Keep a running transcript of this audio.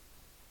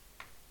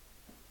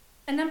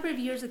A number of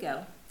years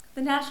ago,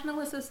 the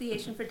National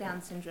Association for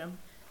Down Syndrome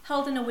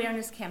held an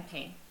awareness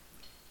campaign.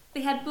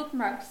 They had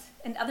bookmarks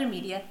and other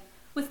media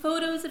with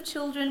photos of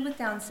children with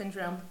Down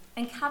syndrome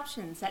and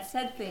captions that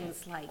said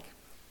things like,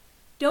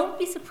 "Don't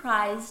be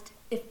surprised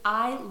if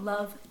I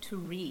love to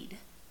read,"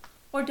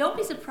 or "Don't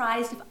be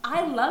surprised if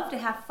I love to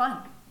have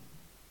fun."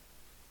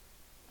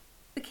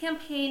 The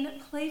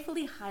campaign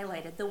playfully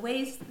highlighted the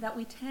ways that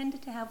we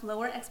tend to have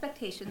lower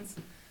expectations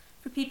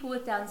for people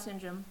with Down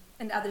syndrome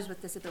and others with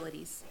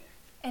disabilities,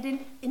 and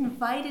it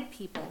invited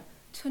people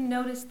to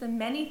notice the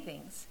many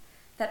things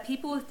that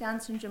people with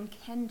Down syndrome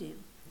can do,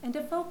 and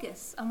to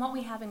focus on what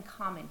we have in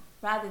common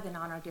rather than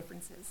on our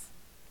differences.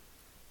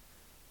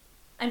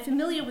 I'm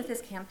familiar with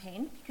this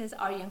campaign because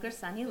our younger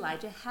son,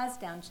 Elijah, has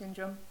Down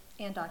syndrome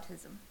and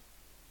autism.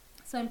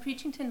 So I'm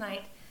preaching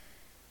tonight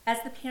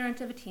as the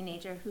parent of a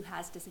teenager who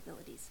has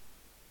disabilities.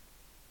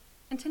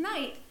 And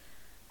tonight,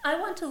 I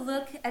want to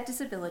look at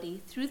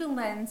disability through the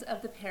lens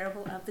of the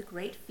parable of the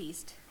Great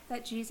Feast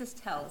that Jesus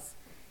tells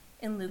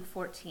in Luke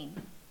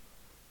 14.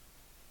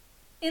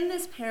 In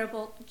this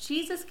parable,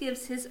 Jesus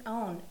gives his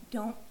own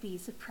 "don't be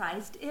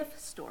surprised if"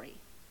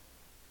 story.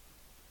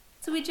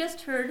 So we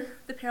just heard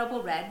the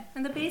parable read,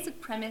 and the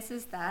basic premise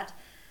is that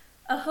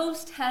a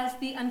host has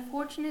the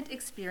unfortunate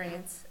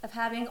experience of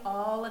having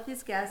all of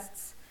his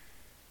guests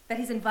that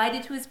he's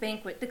invited to his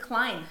banquet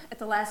decline at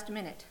the last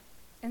minute.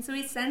 And so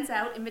he sends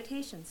out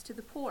invitations to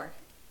the poor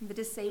and the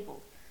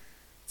disabled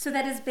so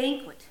that his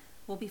banquet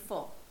will be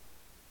full.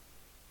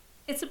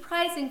 It's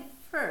surprising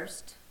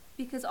first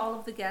because all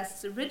of the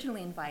guests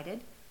originally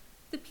invited,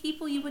 the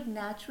people you would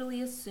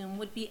naturally assume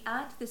would be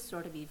at this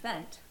sort of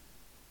event,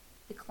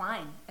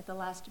 decline at the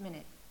last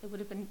minute. It would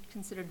have been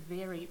considered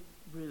very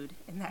rude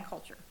in that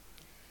culture.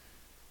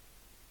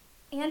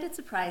 And it's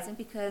surprising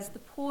because the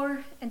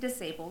poor and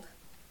disabled,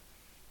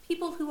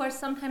 people who are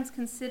sometimes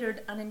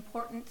considered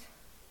unimportant,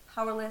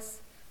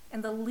 powerless,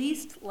 and the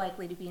least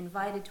likely to be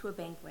invited to a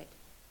banquet,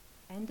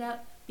 end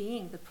up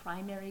being the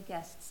primary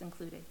guests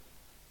included.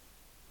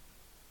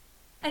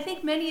 I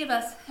think many of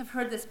us have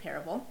heard this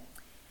parable,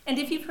 and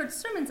if you've heard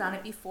sermons on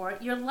it before,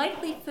 you're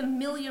likely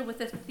familiar with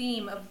the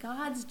theme of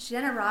God's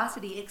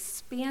generosity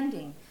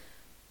expanding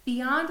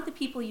beyond the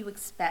people you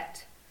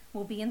expect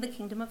will be in the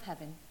kingdom of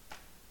heaven,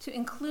 to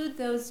include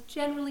those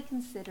generally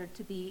considered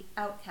to be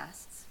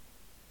outcasts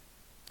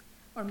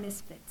or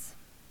misfits.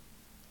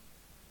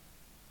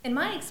 In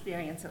my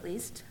experience, at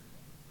least,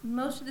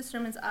 most of the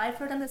sermons I've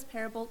heard on this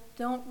parable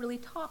don't really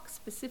talk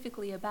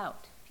specifically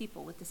about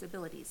people with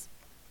disabilities.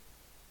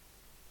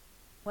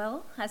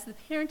 Well, as the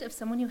parent of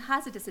someone who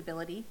has a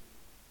disability,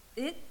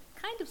 it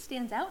kind of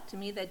stands out to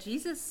me that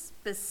Jesus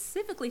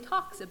specifically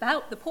talks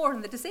about the poor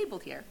and the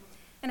disabled here,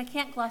 and I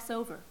can't gloss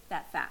over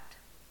that fact.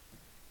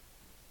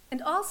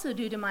 And also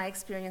due to my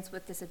experience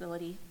with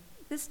disability,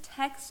 this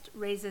text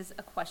raises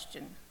a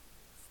question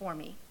for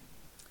me.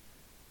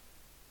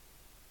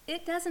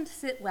 It doesn't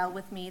sit well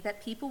with me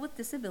that people with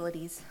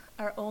disabilities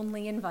are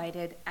only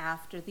invited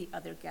after the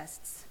other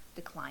guests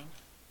decline.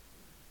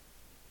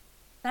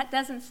 That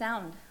doesn't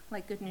sound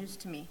like good news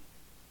to me.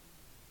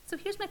 So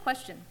here's my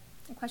question,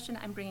 the question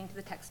I'm bringing to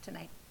the text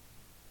tonight.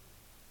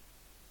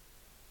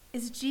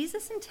 Is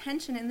Jesus'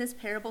 intention in this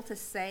parable to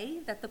say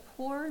that the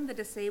poor and the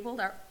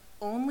disabled are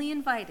only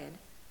invited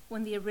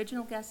when the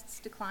original guests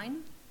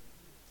decline?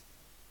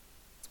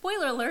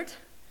 Spoiler alert,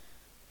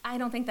 I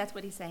don't think that's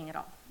what he's saying at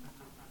all.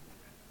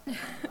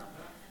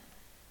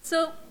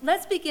 So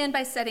let's begin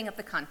by setting up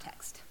the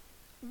context.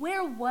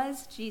 Where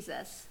was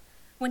Jesus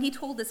when he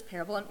told this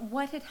parable, and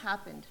what had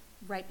happened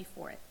right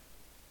before it?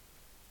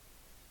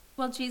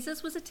 Well,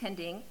 Jesus was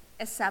attending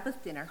a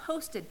Sabbath dinner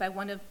hosted by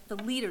one of the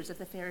leaders of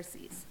the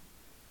Pharisees.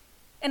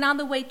 And on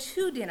the way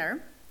to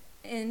dinner,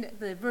 in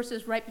the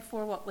verses right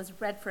before what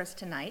was read for us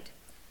tonight,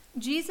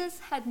 Jesus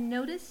had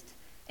noticed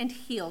and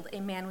healed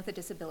a man with a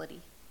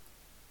disability.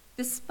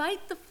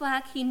 Despite the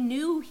flack he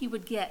knew he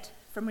would get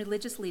from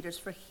religious leaders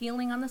for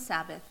healing on the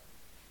Sabbath,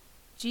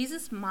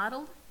 Jesus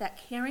modeled that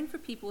caring for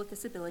people with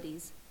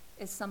disabilities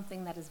is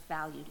something that is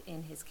valued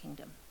in his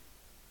kingdom.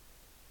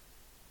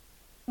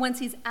 Once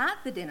he's at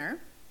the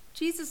dinner,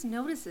 Jesus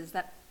notices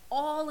that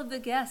all of the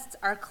guests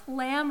are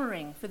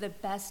clamoring for the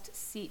best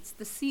seats,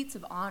 the seats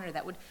of honor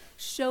that would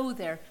show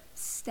their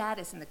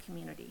status in the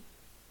community.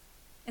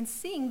 And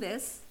seeing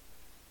this,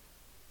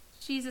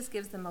 Jesus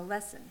gives them a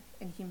lesson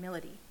in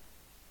humility,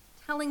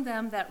 telling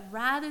them that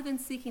rather than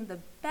seeking the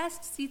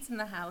best seats in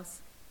the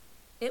house,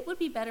 it would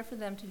be better for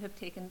them to have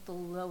taken the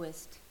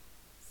lowest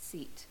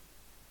seat.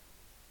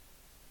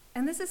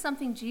 And this is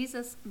something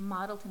Jesus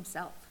modeled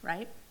himself,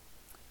 right?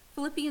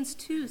 Philippians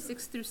 2,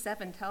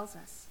 6-7 tells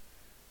us,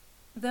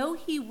 though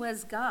he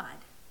was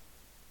God,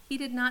 he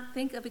did not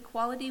think of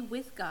equality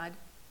with God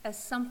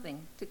as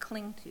something to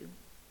cling to.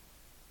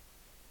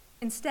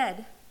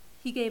 Instead,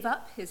 he gave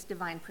up his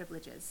divine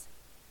privileges.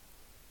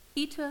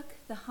 He took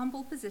the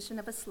humble position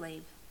of a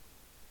slave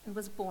and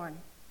was born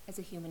as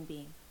a human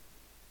being.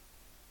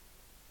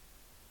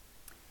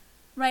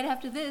 Right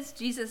after this,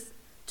 Jesus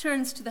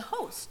turns to the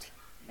host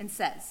and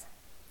says,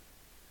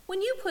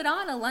 When you put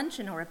on a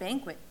luncheon or a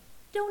banquet,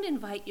 don't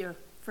invite your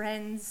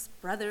friends,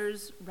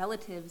 brothers,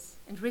 relatives,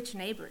 and rich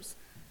neighbors,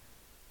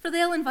 for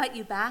they'll invite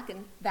you back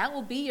and that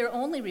will be your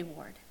only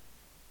reward.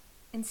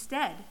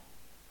 Instead,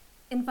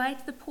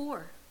 invite the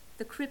poor,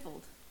 the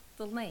crippled,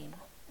 the lame,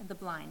 and the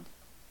blind.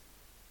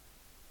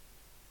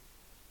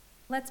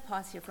 Let's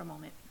pause here for a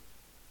moment.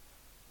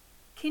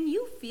 Can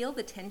you feel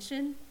the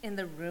tension in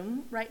the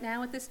room right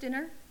now at this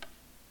dinner?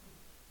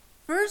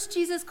 First,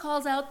 Jesus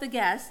calls out the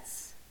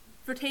guests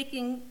for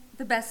taking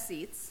the best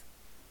seats,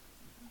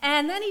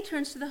 and then he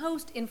turns to the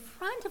host in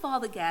front of all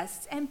the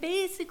guests and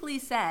basically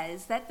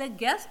says that the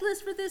guest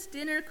list for this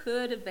dinner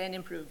could have been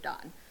improved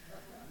on.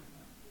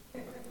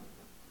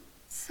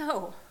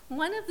 So,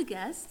 one of the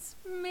guests,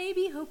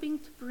 maybe hoping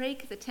to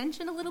break the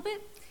tension a little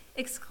bit,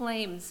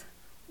 exclaims,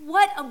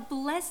 "What a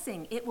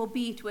blessing it will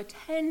be to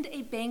attend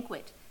a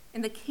banquet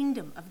in the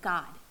kingdom of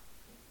God."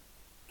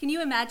 Can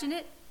you imagine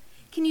it?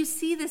 Can you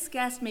see this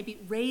guest maybe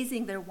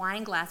raising their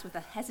wine glass with a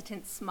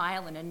hesitant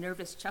smile and a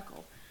nervous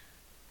chuckle?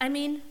 I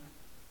mean,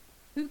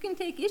 who can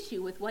take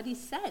issue with what he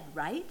said,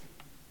 right?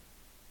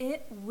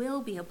 It will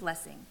be a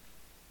blessing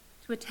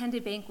to attend a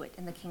banquet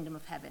in the kingdom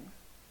of heaven.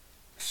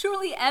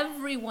 Surely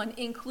everyone,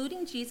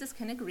 including Jesus,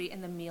 can agree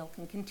and the meal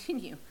can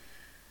continue.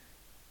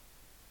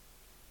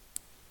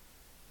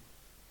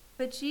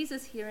 But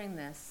Jesus, hearing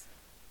this,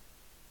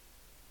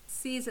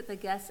 sees that the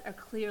guests are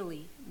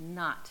clearly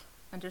not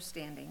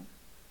understanding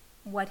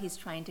what he's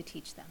trying to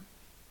teach them.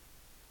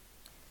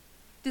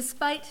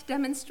 Despite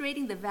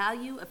demonstrating the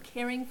value of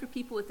caring for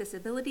people with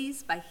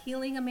disabilities by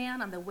healing a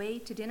man on the way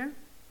to dinner,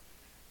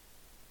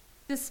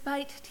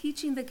 despite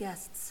teaching the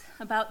guests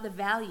about the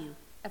value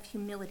of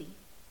humility,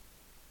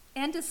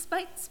 and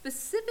despite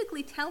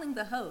specifically telling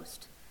the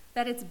host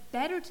that it's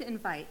better to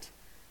invite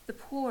the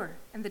poor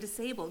and the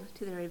disabled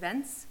to their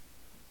events,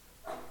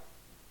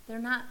 they're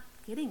not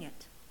getting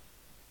it.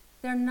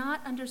 They're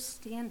not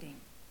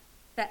understanding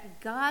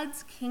that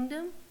God's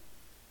kingdom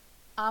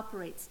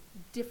operates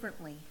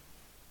differently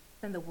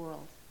than the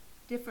world,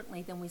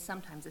 differently than we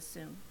sometimes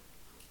assume.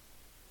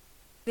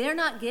 They're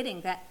not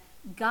getting that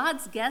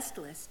God's guest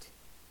list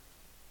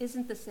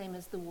isn't the same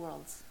as the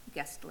world's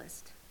guest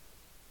list.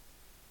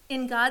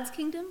 In God's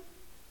kingdom,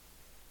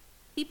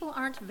 people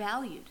aren't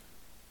valued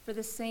for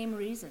the same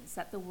reasons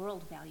that the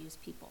world values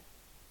people.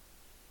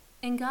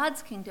 In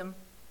God's kingdom,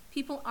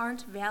 people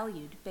aren't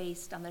valued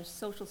based on their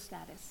social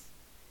status,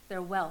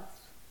 their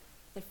wealth,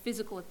 their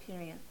physical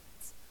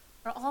appearance,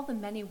 or all the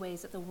many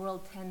ways that the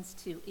world tends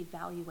to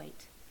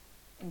evaluate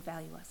and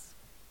value us.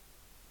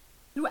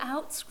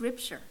 Throughout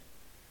Scripture,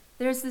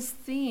 there's this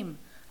theme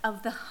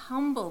of the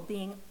humble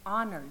being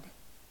honored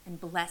and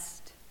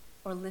blessed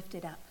or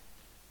lifted up.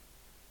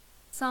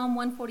 Psalm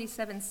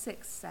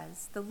 147:6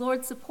 says, "The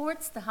Lord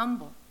supports the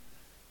humble,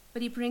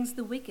 but he brings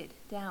the wicked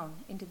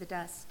down into the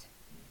dust."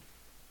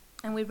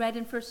 And we read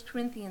in 1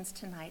 Corinthians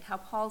tonight how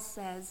Paul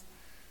says,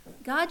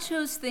 "God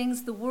chose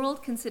things the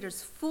world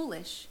considers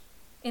foolish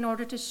in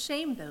order to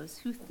shame those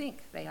who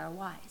think they are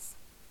wise.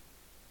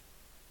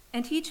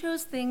 And he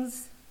chose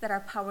things that are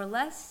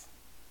powerless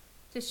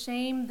to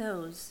shame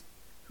those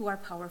who are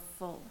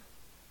powerful."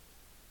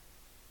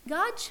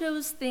 God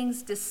chose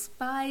things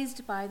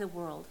despised by the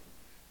world,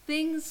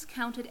 things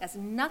counted as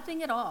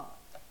nothing at all,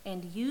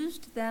 and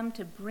used them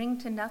to bring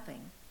to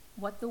nothing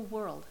what the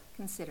world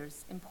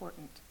considers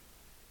important.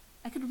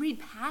 I could read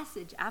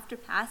passage after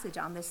passage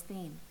on this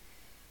theme.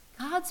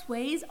 God's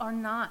ways are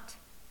not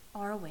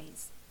our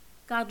ways.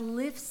 God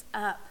lifts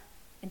up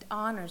and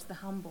honors the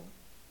humble.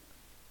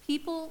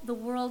 People the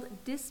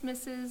world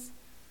dismisses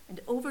and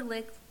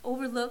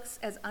overlooks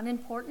as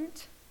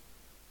unimportant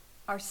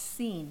are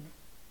seen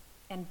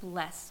and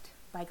blessed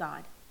by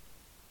God.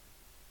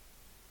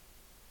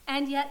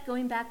 And yet,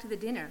 going back to the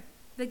dinner,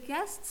 the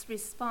guest's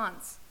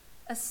response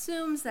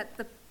assumes that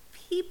the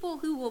people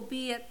who will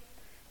be at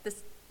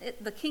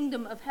the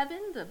kingdom of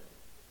heaven, the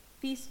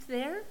feast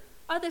there,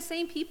 are the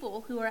same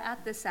people who are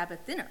at the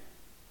Sabbath dinner.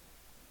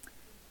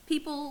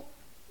 People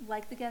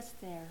like the guests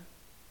there,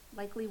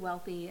 likely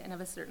wealthy and of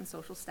a certain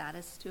social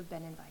status to have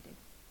been invited.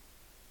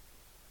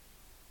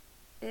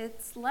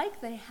 It's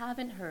like they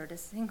haven't heard a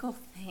single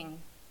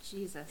thing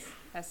Jesus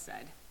has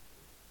said.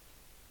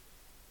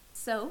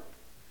 So,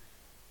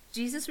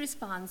 Jesus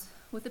responds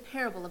with the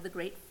parable of the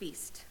great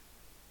feast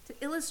to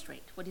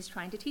illustrate what he's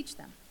trying to teach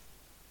them.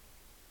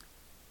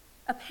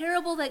 A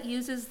parable that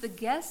uses the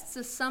guests'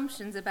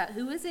 assumptions about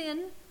who is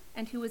in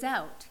and who is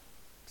out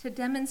to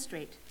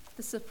demonstrate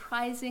the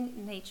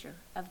surprising nature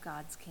of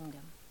God's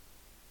kingdom.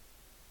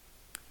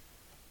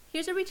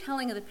 Here's a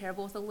retelling of the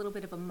parable with a little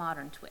bit of a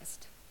modern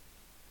twist.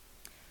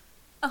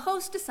 A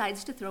host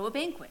decides to throw a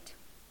banquet.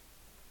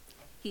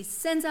 He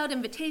sends out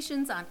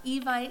invitations on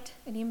Evite,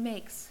 and he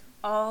makes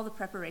all the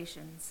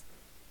preparations.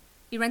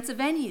 He rents a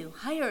venue,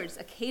 hires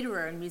a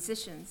caterer and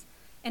musicians,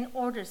 and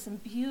orders some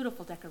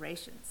beautiful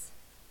decorations.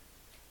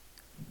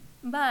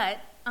 But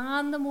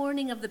on the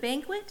morning of the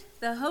banquet,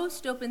 the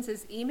host opens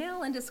his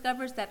email and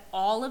discovers that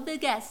all of the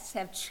guests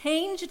have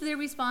changed their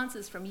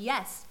responses from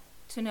yes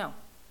to no.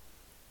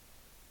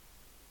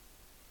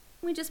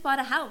 We just bought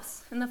a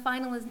house, and the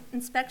final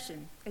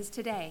inspection is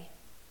today.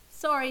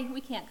 Sorry, we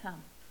can't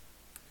come.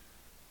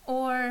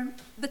 Or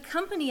the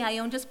company I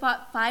own just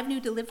bought 5 new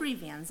delivery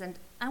vans, and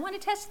I want to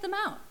test them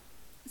out.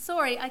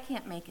 Sorry, I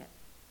can't make it.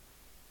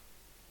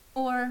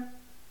 Or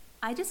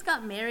I just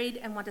got married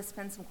and want to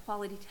spend some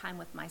quality time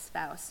with my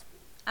spouse.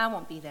 I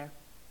won't be there.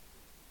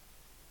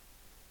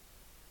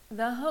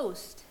 The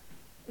host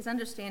is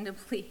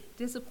understandably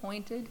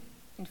disappointed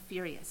and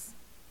furious.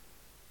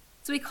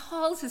 So he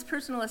calls his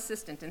personal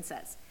assistant and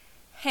says,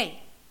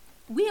 "Hey,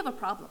 we have a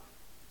problem.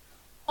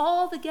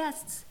 All the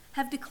guests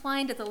have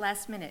declined at the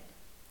last minute.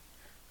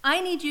 I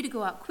need you to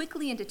go out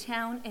quickly into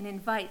town and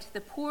invite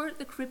the poor,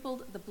 the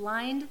crippled, the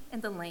blind,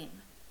 and the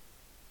lame."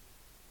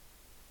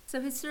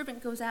 So his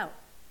servant goes out.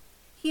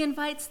 He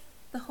invites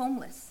the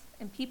homeless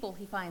and people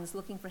he finds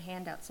looking for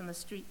handouts on the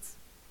streets.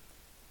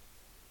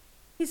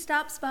 He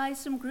stops by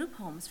some group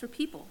homes for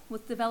people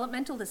with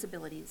developmental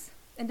disabilities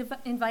and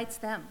invites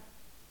them.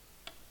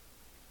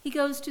 He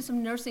goes to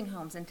some nursing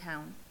homes in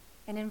town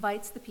and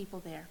invites the people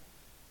there.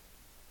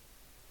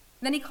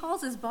 Then he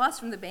calls his boss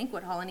from the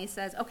banquet hall and he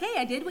says, "Okay,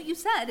 I did what you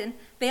said, and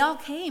they all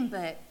came,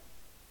 but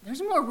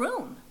there's more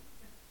room."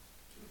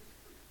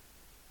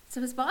 So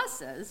his boss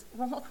says,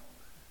 "Well,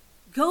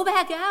 go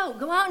back out.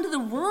 Go out into the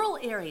rural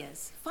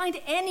areas.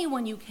 Find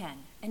anyone you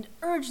can and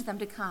urge them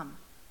to come.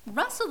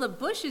 Rustle the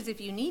bushes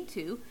if you need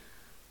to.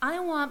 I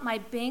want my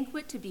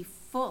banquet to be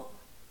full.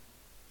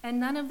 And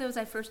none of those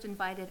I first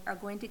invited are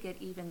going to get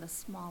even the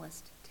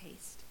smallest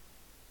taste."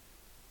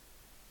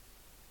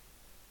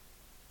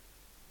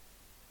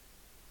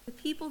 The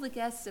people, the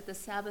guests at the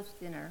Sabbath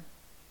dinner,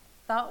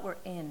 thought were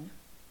in,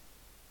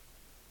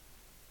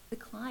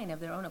 decline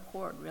of their own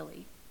accord,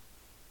 really.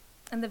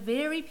 And the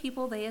very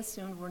people they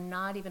assumed were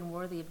not even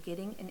worthy of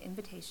getting an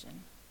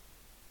invitation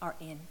are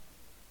in.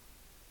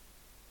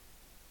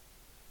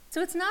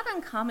 So it's not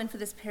uncommon for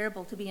this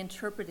parable to be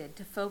interpreted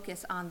to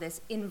focus on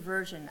this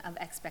inversion of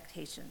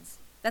expectations,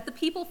 that the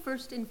people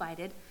first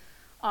invited,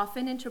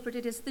 often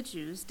interpreted as the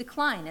Jews,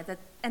 decline,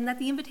 and that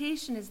the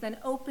invitation is then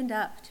opened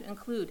up to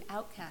include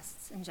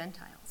outcasts and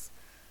Gentiles,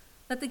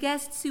 that the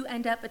guests who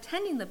end up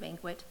attending the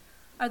banquet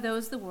are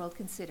those the world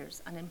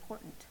considers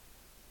unimportant.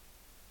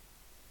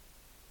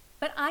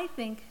 But I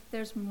think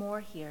there's more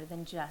here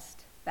than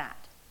just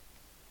that.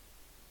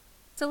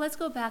 So let's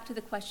go back to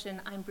the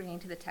question I'm bringing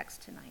to the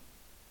text tonight.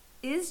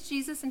 Is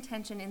Jesus'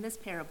 intention in this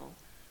parable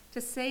to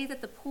say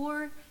that the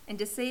poor and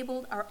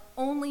disabled are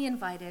only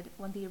invited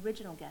when the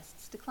original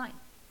guests decline?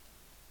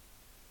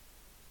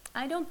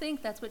 I don't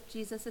think that's what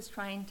Jesus is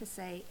trying to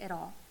say at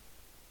all.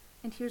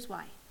 And here's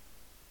why.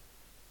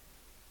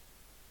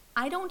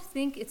 I don't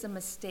think it's a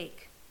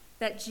mistake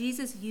that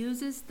Jesus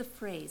uses the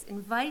phrase,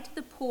 "invite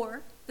the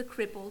poor, the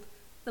crippled,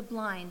 the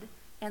blind,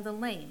 and the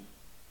lame,"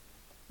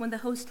 when the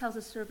host tells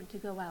a servant to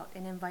go out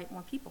and invite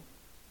more people.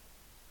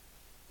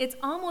 It's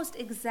almost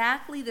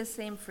exactly the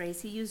same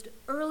phrase he used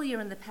earlier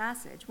in the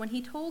passage when he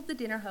told the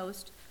dinner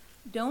host,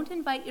 "Don't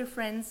invite your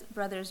friends,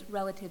 brothers,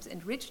 relatives,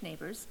 and rich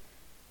neighbors.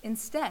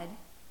 Instead,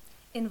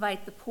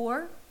 invite the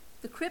poor,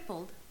 the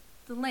crippled,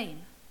 the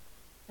lame,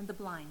 and the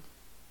blind."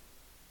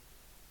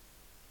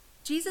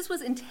 Jesus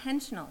was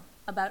intentional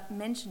about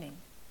mentioning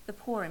the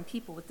poor and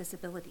people with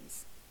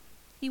disabilities.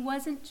 He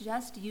wasn't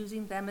just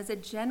using them as a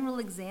general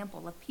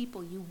example of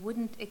people you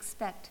wouldn't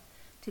expect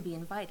to be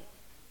invited.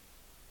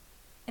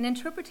 And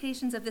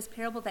interpretations of this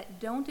parable that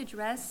don't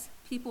address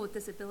people with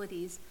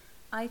disabilities,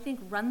 I think,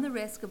 run the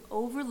risk of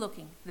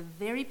overlooking the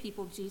very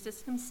people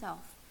Jesus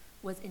himself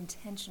was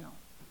intentional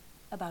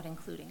about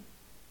including.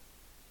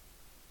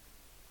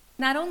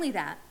 Not only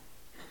that,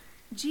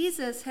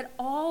 Jesus had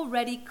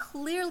already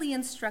clearly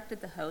instructed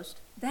the host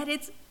that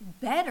it's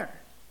better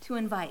to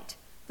invite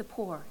the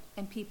poor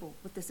and people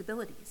with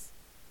disabilities.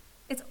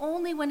 It's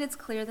only when it's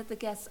clear that the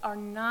guests are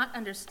not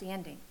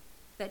understanding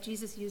that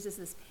Jesus uses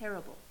this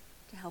parable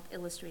to help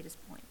illustrate his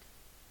point.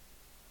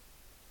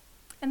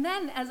 And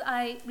then, as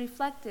I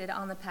reflected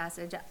on the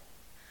passage,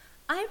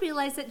 I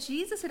realized that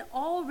Jesus had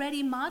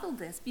already modeled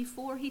this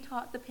before he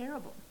taught the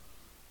parable.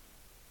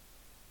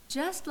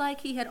 Just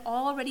like he had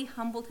already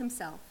humbled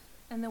himself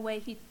in the way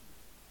he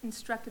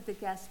instructed the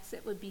guests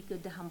it would be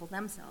good to humble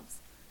themselves,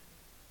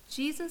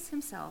 Jesus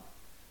himself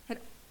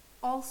had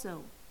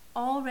also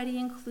already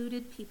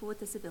included people with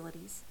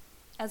disabilities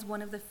as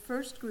one of the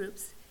first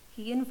groups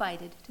he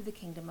invited to the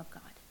kingdom of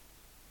God.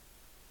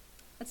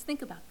 Let's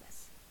think about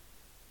this.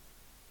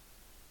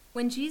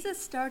 When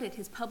Jesus started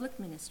his public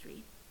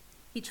ministry,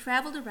 he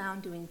traveled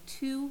around doing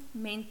 2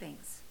 main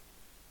things: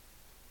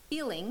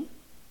 healing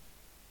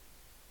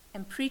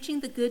and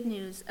preaching the good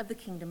news of the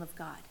kingdom of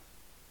God.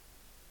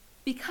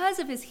 Because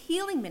of his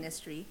healing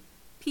ministry,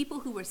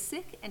 people who were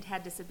sick and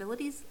had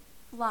disabilities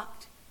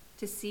flocked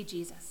to see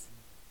Jesus.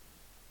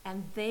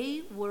 And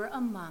they were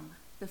among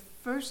the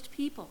first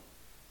people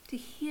to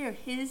hear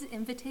his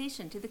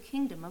invitation to the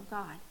kingdom of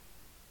God.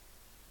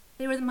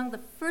 They were among the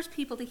first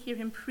people to hear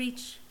him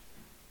preach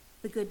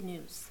the good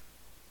news.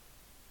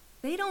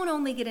 They don't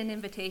only get an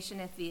invitation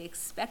if the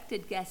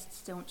expected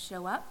guests don't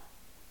show up.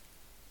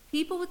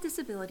 People with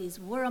disabilities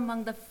were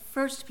among the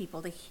first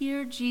people to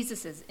hear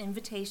Jesus'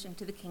 invitation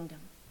to the kingdom.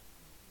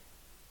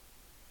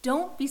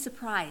 Don't be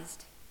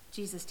surprised,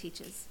 Jesus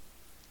teaches,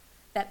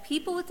 that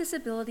people with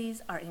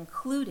disabilities are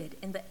included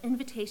in the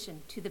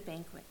invitation to the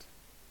banquet.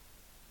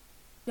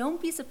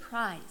 Don't be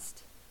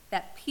surprised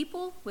that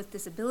people with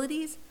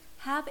disabilities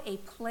have a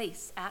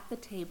place at the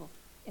table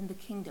in the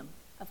kingdom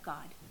of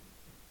God.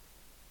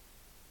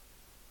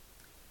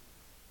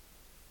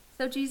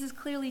 So Jesus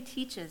clearly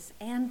teaches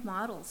and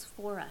models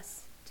for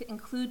us to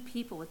include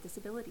people with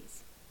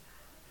disabilities.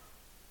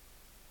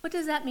 What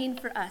does that mean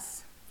for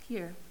us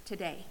here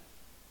today?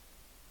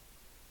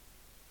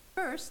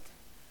 First,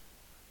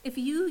 if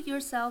you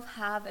yourself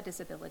have a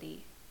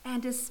disability,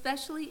 and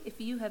especially if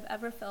you have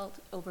ever felt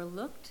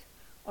overlooked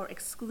or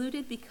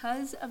excluded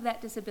because of that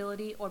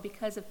disability or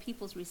because of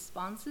people's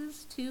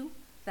responses to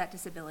that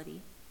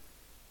disability,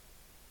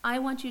 I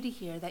want you to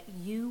hear that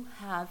you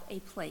have a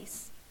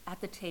place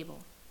at the table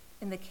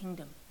in the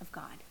kingdom of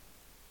God.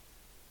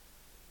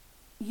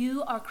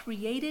 You are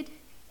created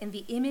in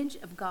the image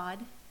of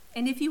God,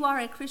 and if you are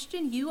a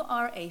Christian, you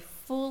are a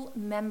full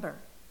member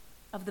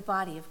of the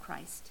body of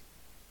Christ.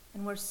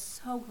 And we're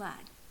so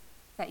glad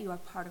that you are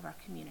part of our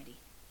community.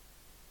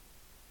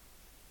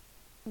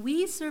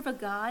 We serve a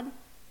God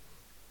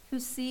who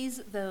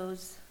sees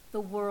those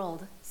the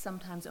world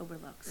sometimes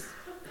overlooks,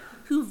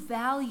 who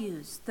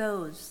values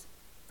those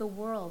the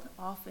world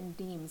often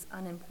deems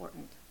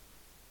unimportant,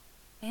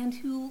 and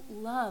who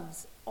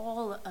loves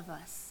all of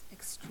us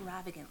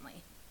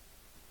extravagantly.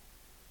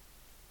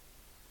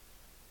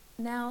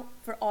 Now,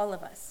 for all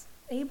of us,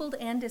 abled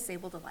and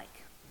disabled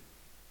alike,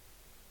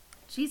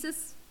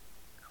 Jesus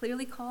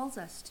clearly calls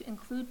us to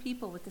include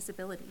people with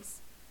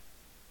disabilities.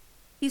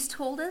 He's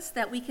told us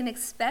that we can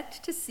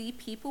expect to see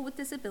people with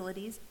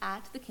disabilities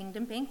at the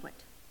kingdom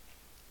banquet.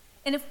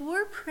 And if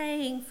we're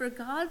praying for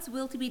God's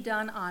will to be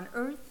done on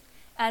earth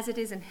as it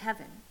is in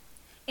heaven,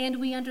 and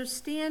we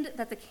understand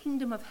that the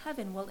kingdom of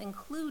heaven will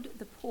include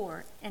the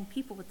poor and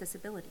people with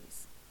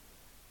disabilities,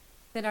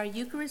 then our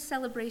Eucharist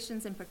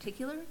celebrations in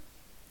particular,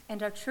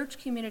 and our church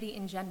community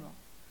in general,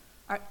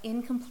 are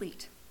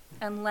incomplete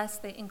unless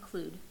they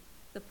include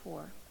the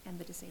poor and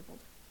the disabled.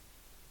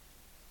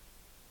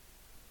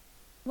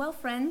 Well,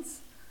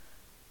 friends,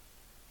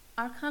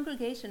 our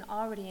congregation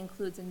already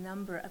includes a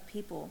number of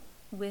people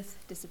with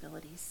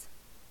disabilities.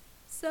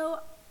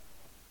 So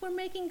we're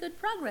making good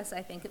progress,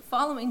 I think, at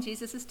following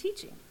Jesus'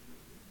 teaching.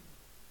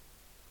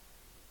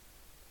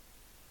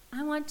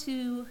 I want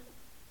to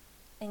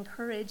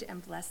encourage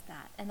and bless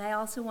that, and I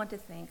also want to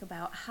think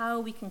about how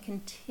we can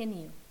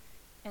continue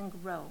and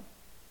grow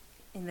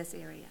in this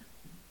area.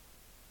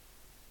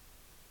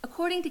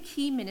 According to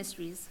Key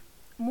Ministries,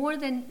 more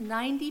than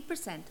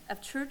 90%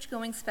 of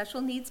church-going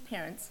special needs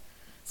parents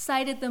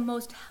cited the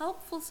most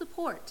helpful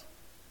support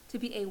to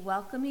be a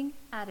welcoming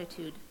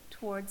attitude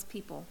towards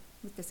people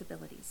with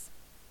disabilities.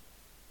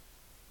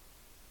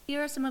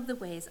 Here are some of the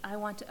ways I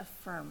want to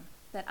affirm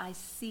that I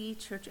see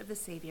Church of the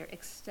Savior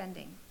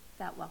extending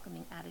that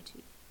welcoming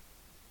attitude.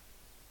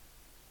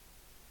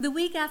 The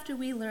week after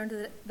we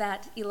learned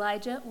that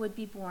Elijah would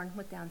be born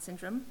with Down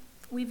syndrome,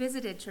 we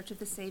visited Church of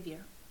the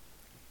Savior.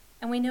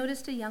 And we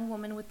noticed a young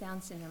woman with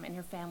Down syndrome and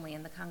her family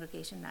in the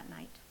congregation that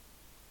night.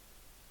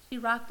 She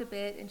rocked a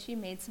bit and she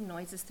made some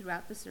noises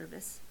throughout the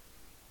service,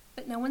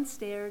 but no one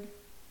stared,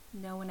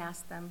 no one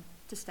asked them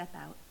to step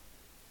out.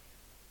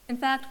 In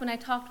fact, when I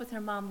talked with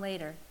her mom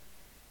later,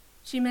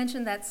 she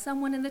mentioned that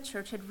someone in the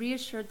church had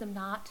reassured them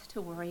not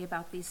to worry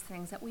about these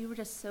things, that we were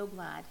just so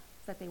glad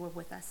that they were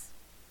with us.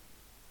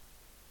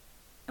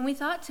 And we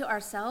thought to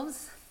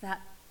ourselves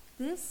that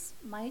this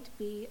might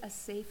be a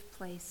safe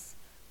place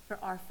for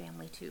our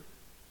family too.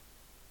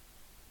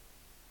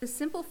 The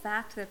simple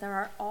fact that there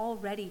are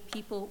already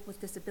people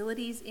with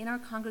disabilities in our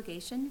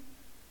congregation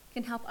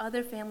can help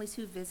other families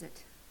who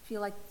visit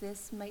feel like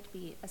this might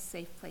be a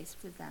safe place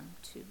for them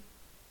too.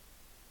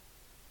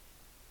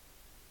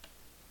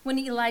 When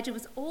Elijah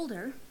was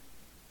older,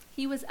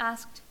 he was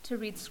asked to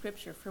read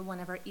scripture for one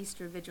of our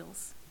Easter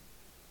vigils.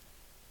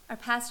 Our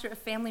pastor of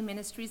family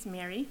ministries,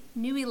 Mary,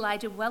 knew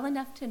Elijah well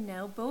enough to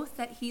know both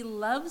that he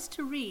loves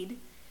to read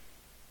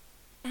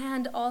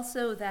and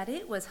also that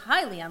it was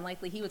highly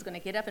unlikely he was going to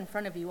get up in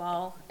front of you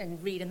all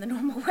and read in the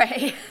normal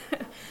way.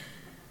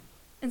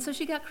 And so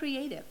she got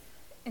creative,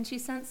 and she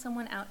sent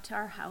someone out to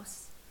our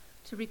house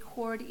to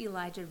record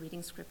Elijah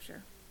reading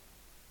scripture.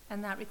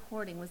 And that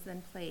recording was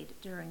then played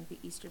during the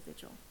Easter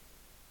Vigil.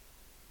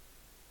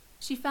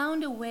 She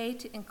found a way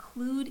to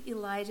include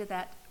Elijah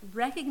that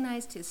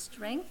recognized his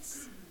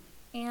strengths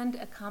and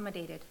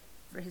accommodated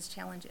for his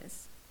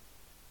challenges.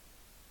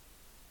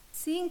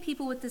 Seeing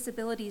people with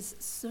disabilities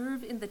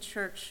serve in the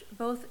church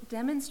both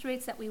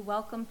demonstrates that we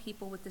welcome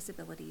people with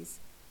disabilities,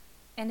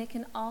 and it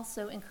can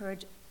also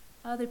encourage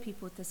other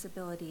people with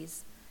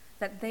disabilities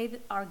that they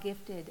are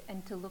gifted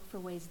and to look for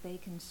ways they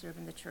can serve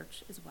in the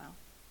church as well.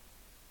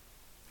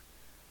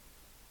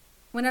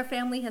 When our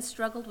family has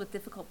struggled with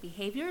difficult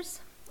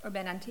behaviors or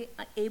been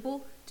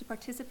unable to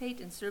participate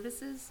in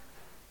services,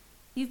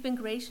 you've been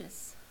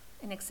gracious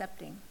and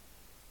accepting.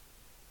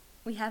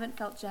 We haven't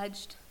felt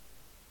judged.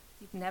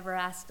 You've never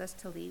asked us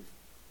to leave.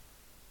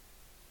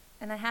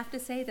 And I have to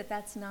say that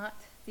that's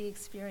not the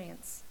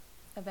experience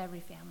of every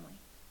family.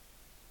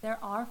 There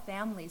are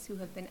families who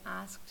have been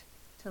asked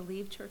to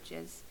leave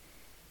churches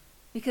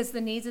because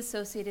the needs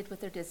associated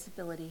with their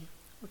disability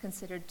were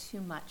considered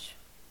too much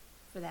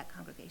for that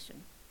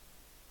congregation.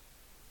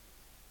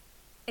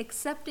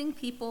 Accepting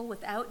people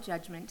without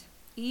judgment,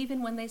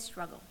 even when they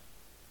struggle,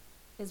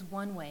 is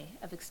one way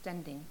of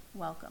extending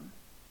welcome.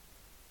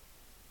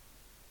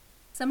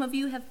 Some of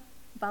you have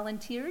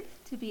volunteered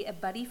to be a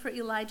buddy for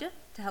Elijah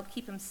to help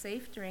keep him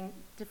safe during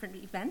different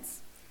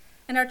events.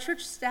 And our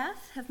church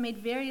staff have made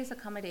various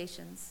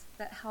accommodations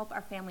that help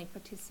our family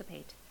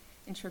participate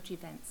in church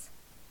events.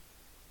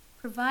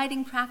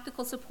 Providing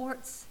practical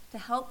supports to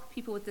help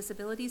people with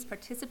disabilities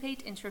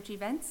participate in church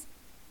events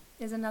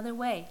is another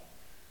way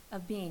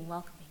of being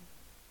welcoming.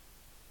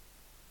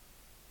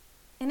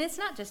 And it's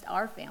not just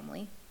our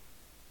family.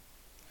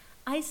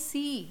 I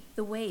see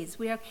the ways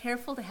we are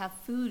careful to have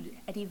food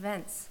at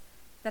events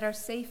that are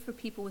safe for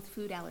people with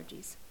food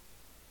allergies.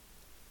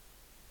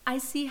 I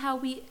see how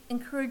we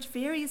encourage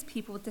various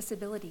people with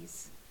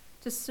disabilities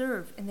to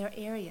serve in their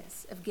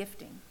areas of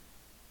gifting.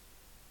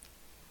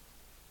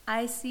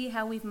 I see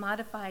how we've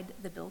modified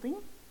the building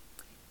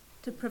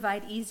to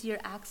provide easier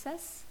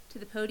access to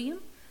the podium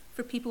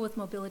for people with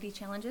mobility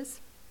challenges.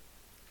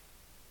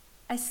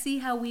 I see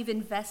how we've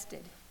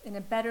invested in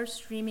a better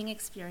streaming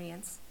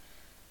experience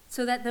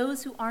so that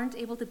those who aren't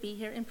able to be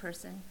here in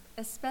person,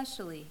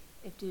 especially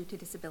if due to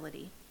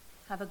disability,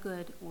 have a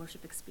good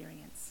worship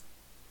experience.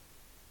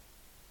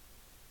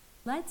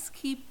 Let's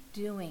keep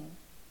doing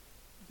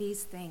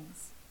these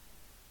things.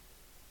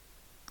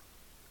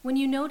 When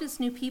you notice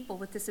new people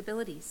with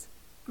disabilities,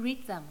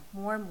 greet them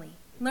warmly,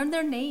 learn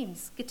their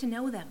names, get to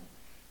know them,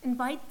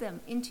 invite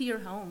them into your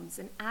homes,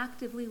 and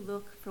actively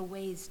look for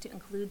ways to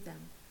include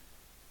them.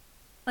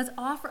 Let's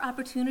offer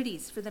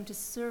opportunities for them to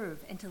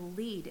serve and to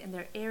lead in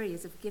their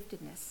areas of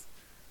giftedness,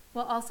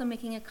 while also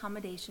making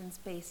accommodations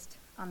based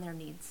on their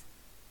needs.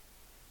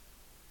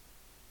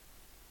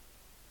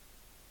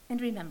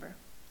 And remember,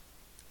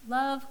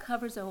 love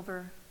covers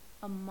over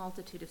a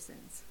multitude of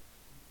sins.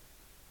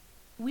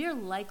 We are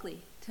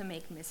likely to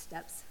make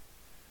missteps,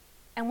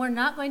 and we're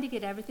not going to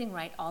get everything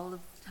right all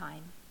of the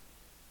time.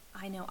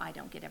 I know I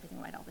don't get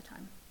everything right all the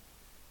time.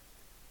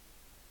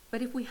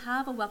 But if we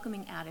have a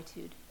welcoming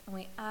attitude and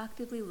we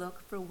actively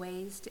look for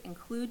ways to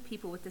include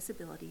people with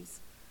disabilities,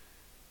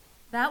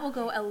 that will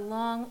go a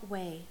long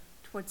way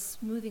towards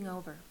smoothing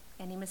over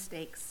any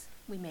mistakes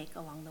we make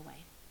along the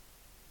way.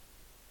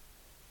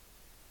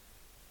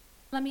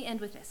 Let me end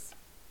with this.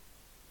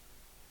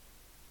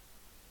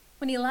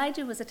 When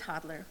Elijah was a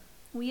toddler,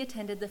 we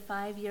attended the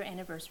 5-year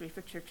anniversary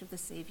for Church of the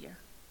Savior.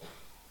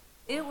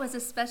 It was a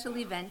special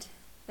event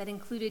that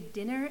included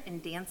dinner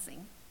and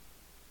dancing.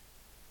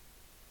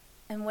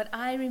 And what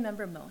I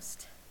remember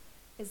most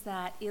is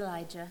that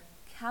Elijah,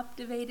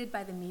 captivated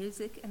by the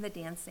music and the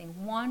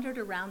dancing, wandered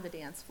around the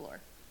dance floor.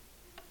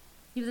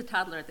 He was a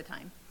toddler at the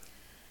time.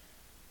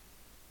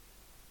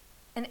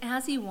 And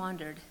as he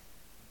wandered,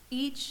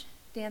 each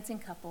dancing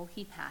couple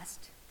he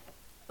passed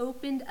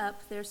opened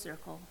up their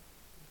circle,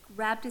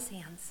 grabbed his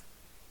hands,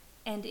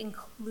 and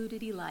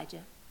included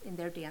Elijah in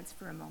their dance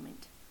for a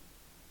moment.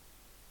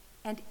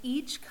 And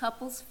each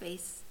couple's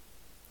face,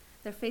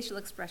 their facial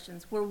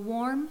expressions, were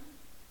warm,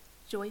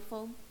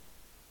 joyful,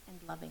 and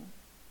loving.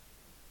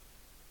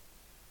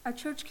 Our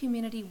church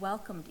community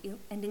welcomed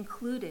and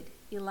included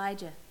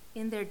Elijah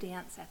in their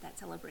dance at that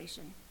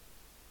celebration.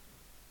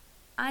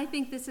 I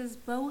think this is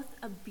both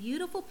a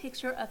beautiful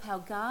picture of how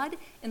God,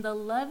 in the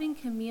loving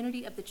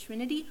community of the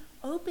Trinity,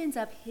 opens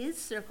up his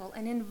circle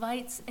and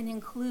invites and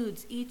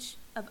includes each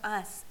of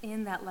us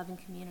in that loving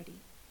community.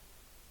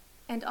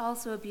 And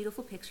also a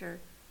beautiful picture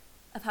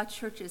of how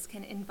churches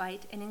can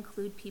invite and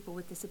include people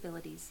with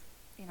disabilities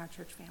in our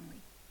church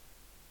family.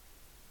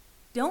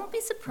 Don't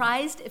be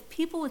surprised if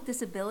people with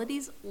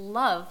disabilities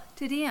love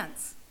to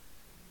dance.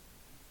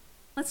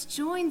 Let's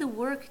join the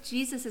work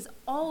Jesus is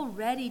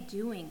already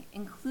doing,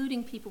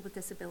 including people with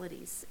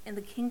disabilities, in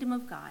the kingdom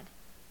of God.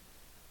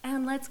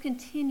 And let's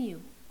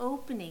continue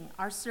opening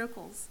our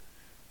circles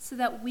so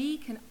that we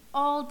can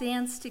all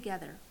dance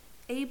together,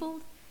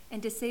 abled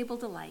and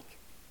disabled alike,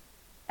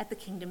 at the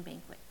kingdom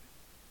banquet.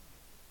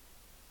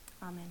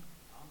 Amen.